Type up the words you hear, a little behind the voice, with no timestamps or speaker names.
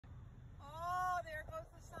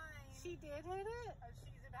she did hit it?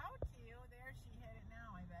 She's about to. There, she hit it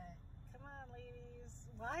now, I bet. Come on, ladies.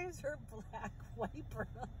 Why is her black wiper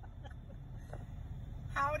on?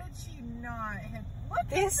 How did she not hit? Look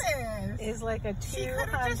This at this. is like a She could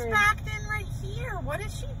have just 200 backed in right here. What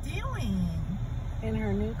is she doing? in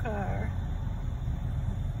her new car.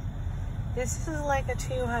 This is like a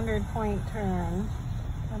 200-point turn.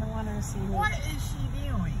 I don't want her to see me. What is she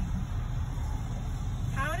doing?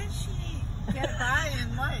 How did she get by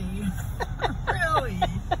in life? Really?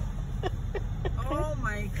 Oh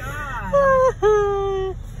my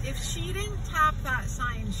God. If she didn't tap that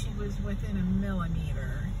sign, she was within a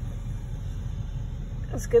millimeter.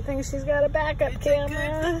 It's a good thing she's got a backup It's camera. a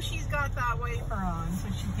good thing she's got that wiper on so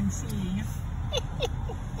she can see.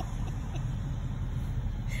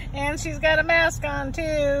 And she's got a mask on too.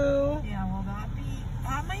 Yeah, well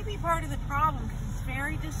that might be part of the problem because it's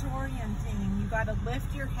very disorienting. You got to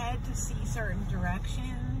lift your head to see certain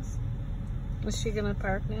directions. Is she gonna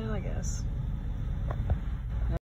park now? I guess.